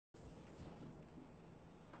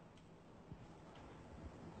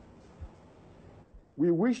we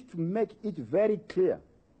wish to make it very clear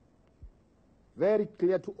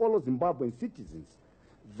to all Zimbabwean citizens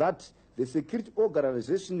that the security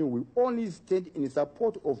organization will only stand in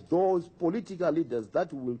support of those political leaders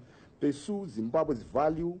that will pursue Zimbabwe's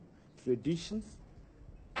value, traditions,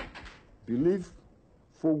 belief,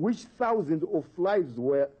 for which thousands of lives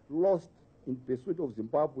were lost in pursuit of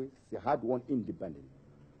Zimbabwe's hard-won independence,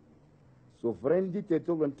 sovereignty,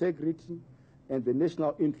 territorial integrity, and the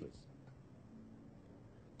national interest.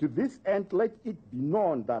 To this end, let it be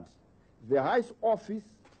known that the highest office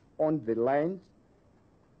on the land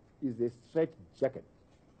is a straitjacket,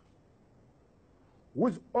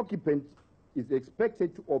 whose occupant is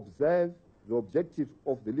expected to observe the objectives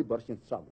of the liberation struggle.